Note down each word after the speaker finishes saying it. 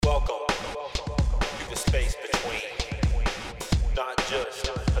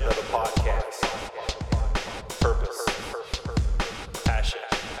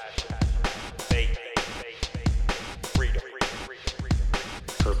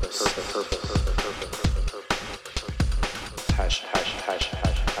Passion.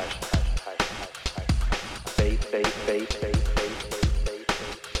 Faith.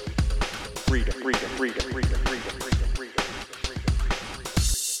 Freedom.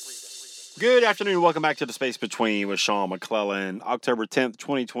 Good afternoon. Welcome back to The Space Between with Sean McClellan. October 10th,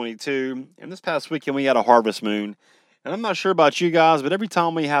 2022. And this past weekend we had a harvest moon. And I'm not sure about you guys, but every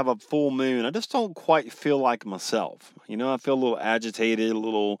time we have a full moon, I just don't quite feel like myself. You know, I feel a little agitated, a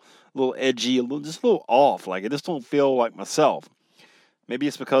little edgy, just a little off. Like I just don't feel like myself. Maybe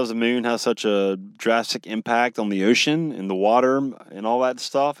it's because the moon has such a drastic impact on the ocean and the water and all that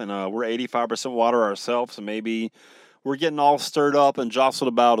stuff. And we're 85% water ourselves, so maybe we're getting all stirred up and jostled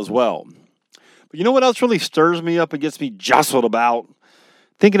about as well. But you know what else really stirs me up and gets me jostled about?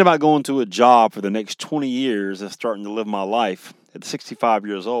 Thinking about going to a job for the next 20 years and starting to live my life at 65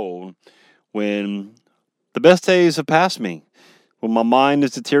 years old when the best days have passed me, when my mind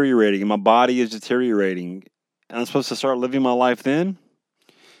is deteriorating and my body is deteriorating, and I'm supposed to start living my life then?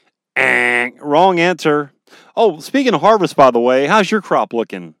 Wrong answer. Oh, speaking of harvest, by the way, how's your crop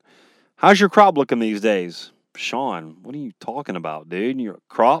looking? How's your crop looking these days? Sean, what are you talking about, dude? Your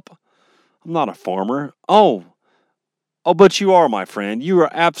crop? I'm not a farmer. Oh, but you are, my friend. You are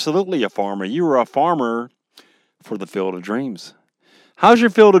absolutely a farmer. You are a farmer for the Field of Dreams. How's your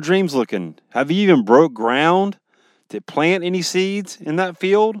Field of Dreams looking? Have you even broke ground to plant any seeds in that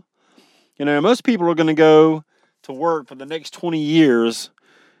field? You know, most people are going to go to work for the next 20 years,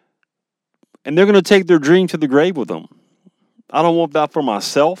 and they're going to take their dream to the grave with them. I don't want that for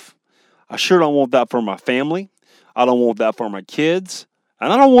myself. I sure don't want that for my family. I don't want that for my kids.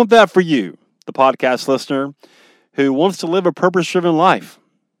 And I don't want that for you, the podcast listener, who wants to live a purpose-driven life,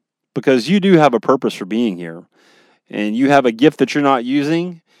 because you do have a purpose for being here, and you have a gift that you're not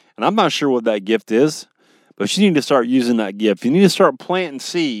using, and I'm not sure what that gift is, but you need to start using that gift. You need to start planting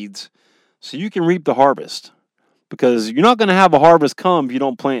seeds so you can reap the harvest, because you're not going to have a harvest come if you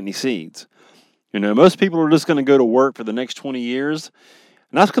don't plant any seeds. You know, most people are just going to go to work for the next 20 years,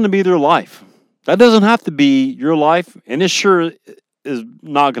 and that's going to be their life. That doesn't have to be your life, and it sure is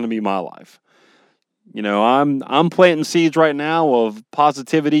not going to be my life. You know, I'm planting seeds right now of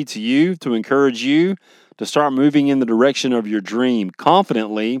positivity to you, to encourage you to start moving in the direction of your dream,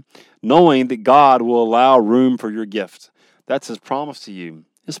 confidently knowing that God will allow room for your gift. That's His promise to you.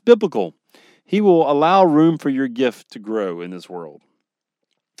 It's biblical. He will allow room for your gift to grow in this world.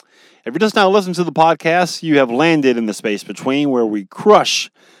 If you're just now listening to the podcast, you have landed in the space between, where we crush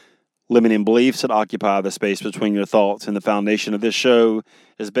limiting beliefs that occupy the space between your thoughts. And the foundation of this show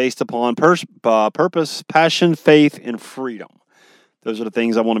is based upon purpose, passion, faith, and freedom. Those are the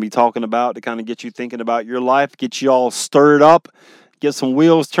things I want to be talking about to kind of get you thinking about your life, get you all stirred up, get some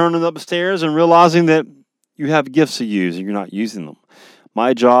wheels turning upstairs, and realizing that you have gifts to use and you're not using them.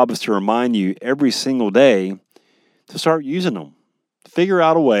 My job is to remind you every single day to start using them. Figure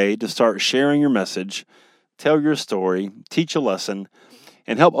out a way to start sharing your message, tell your story, teach a lesson,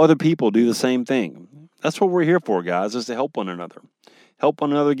 and help other people do the same thing. That's what we're here for, guys, is to help one another. Help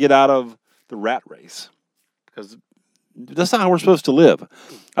one another get out of the rat race, because that's not how we're supposed to live.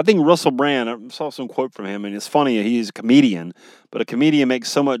 I think Russell Brand, I saw some quote from him, and it's funny, he's a comedian, but a comedian makes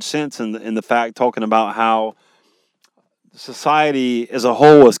so much sense in the fact talking about how society as a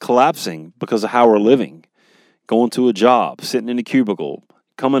whole is collapsing because of how we're living. Going to a job, sitting in a cubicle,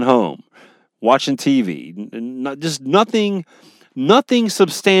 coming home, watching TV, nothing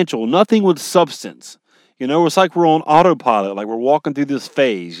substantial, nothing with substance. You know, it's like we're on autopilot, like we're walking through this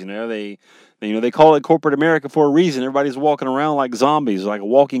phase. You know, they call it corporate America for a reason. Everybody's walking around like zombies, like a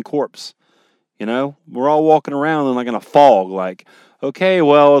walking corpse. You know, we're all walking around in a fog, like, okay,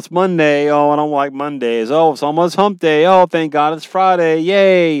 well, it's Monday. Oh, I don't like Mondays. Oh, it's almost hump day. Oh, thank God it's Friday.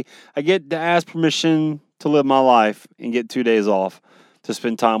 Yay. I get to ask permission to live my life and get 2 days off to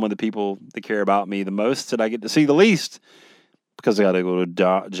spend time with the people that care about me the most, that I get to see the least, because I got to go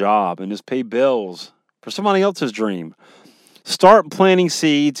to a job and just pay bills for somebody else's dream. Start planting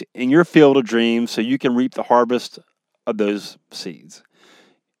seeds in your field of dreams so you can reap the harvest of those seeds.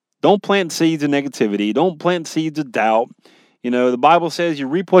 Don't plant seeds of negativity. Don't plant seeds of doubt. You know, the Bible says you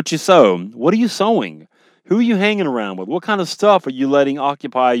reap what you sow. What are you sowing? Who are you hanging around with? What kind of stuff are you letting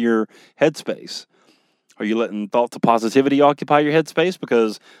occupy your headspace? Are you letting thoughts of positivity occupy your headspace?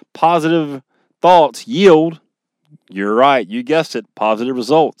 Because positive thoughts yield, you're right, you guessed it, positive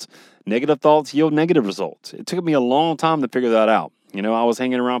results. Negative thoughts yield negative results. It took me a long time to figure that out. You know, I was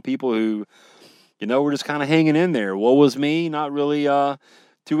hanging around people who, you know, were just kind of hanging in there. Woe was me, not really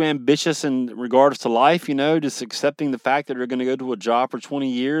too ambitious in regards to life, you know, just accepting the fact that they're going to go to a job for 20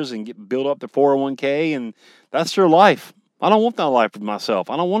 years and build up their 401k, and that's their life. I don't want that life for myself.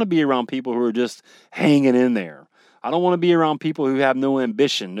 I don't want to be around people who are just hanging in there. I don't want to be around people who have no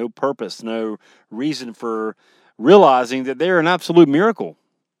ambition, no purpose, no reason for realizing that they're an absolute miracle.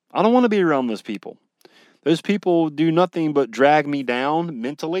 I don't want to be around those people. Those people do nothing but drag me down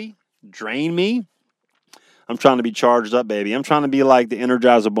mentally, drain me. I'm trying to be charged up, baby. I'm trying to be like the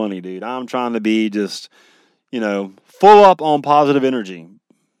Energizer Bunny, dude. I'm trying to be just, full up on positive energy.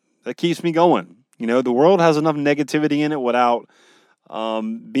 That keeps me going. The world has enough negativity in it without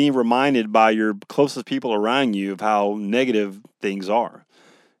being reminded by your closest people around you of how negative things are.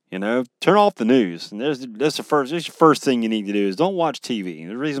 Turn off the news. And there's your first thing you need to do is don't watch TV.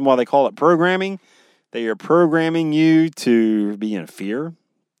 The reason why they call it programming, they are programming you to be in fear,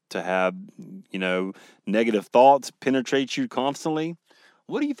 to have, negative thoughts penetrate you constantly.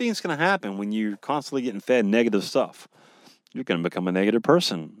 What do you think is going to happen when you're constantly getting fed negative stuff? You're going to become a negative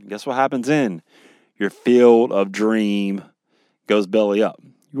person. Guess what happens then? Your field of dream goes belly up.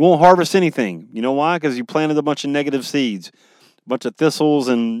 You won't harvest anything. You know why? Because you planted a bunch of negative seeds, a bunch of thistles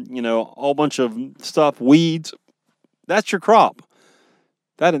and, a whole bunch of stuff, weeds. That's your crop.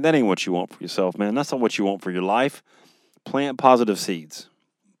 That ain't what you want for yourself, man. That's not what you want for your life. Plant positive seeds.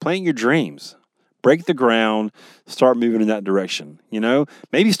 Plant your dreams. Break the ground. Start moving in that direction.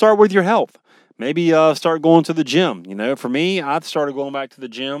 Maybe start with your health. Maybe start going to the gym. For me, I've started going back to the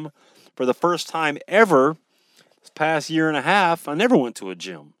gym for the first time ever this past year and a half. I never went to a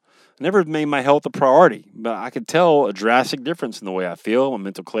gym. I never made my health a priority, but I could tell a drastic difference in the way I feel, my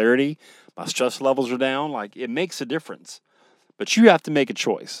mental clarity, my stress levels are down. Like, it makes a difference. But you have to make a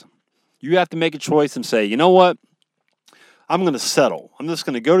choice. You have to make a choice and say, you know what? I'm going to settle. I'm just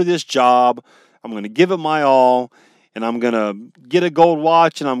going to go to this job. I'm going to give it my all. And I'm going to get a gold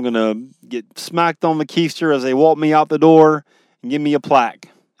watch. And I'm going to get smacked on the keister as they walk me out the door and give me a plaque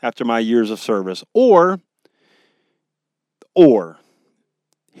after my years of service. Or,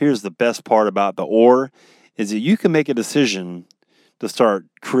 here's the best part about the or, is that you can make a decision to start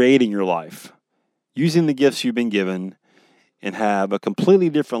creating your life, using the gifts you've been given, and have a completely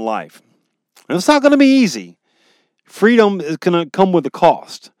different life. And it's not going to be easy. Freedom is going to come with a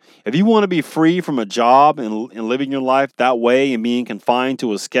cost. If you want to be free from a job and living your life that way and being confined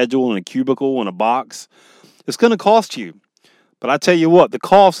to a schedule and a cubicle and a box, it's going to cost you. But I tell you what, the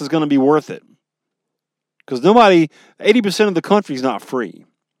cost is going to be worth it. Because 80% of the country is not free.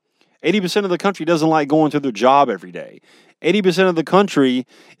 80% of the country doesn't like going to their job every day. 80% of the country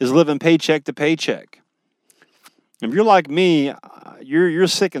is living paycheck to paycheck. If you're like me, you're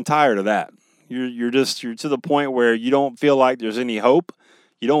sick and tired of that. You're to the point where you don't feel like there's any hope.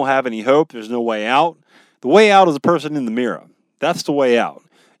 You don't have any hope. There's no way out. The way out is a person in the mirror. That's the way out.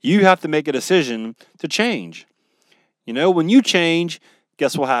 You have to make a decision to change. When you change,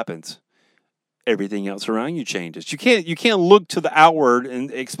 guess what happens? Everything else around you changes. You can't look to the outward and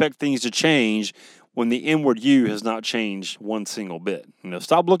expect things to change when the inward you has not changed one single bit.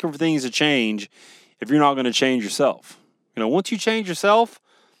 Stop looking for things to change if you're not going to change yourself. Once you change yourself,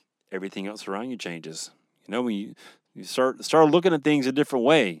 everything else around you changes. When you start looking at things a different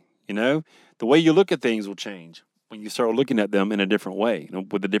way, the way you look at things will change when you start looking at them in a different way,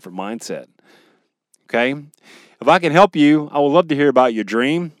 with a different mindset. Okay? If I can help you, I would love to hear about your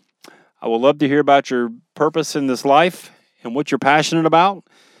dream. I would love to hear about your purpose in this life and what you're passionate about,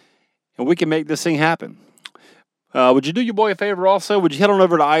 and we can make this thing happen. Would you do your boy a favor also? Would you head on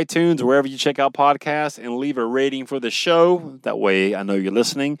over to iTunes or wherever you check out podcasts and leave a rating for the show? That way I know you're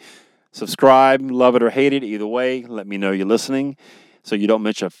listening. Subscribe, love it or hate it. Either way, let me know you're listening so you don't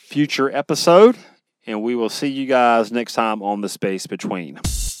miss a future episode. And we will see you guys next time on The Space Between.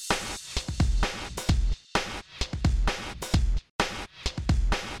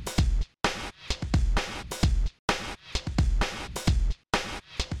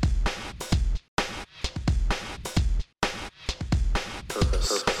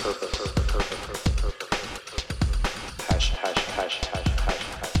 Purpose.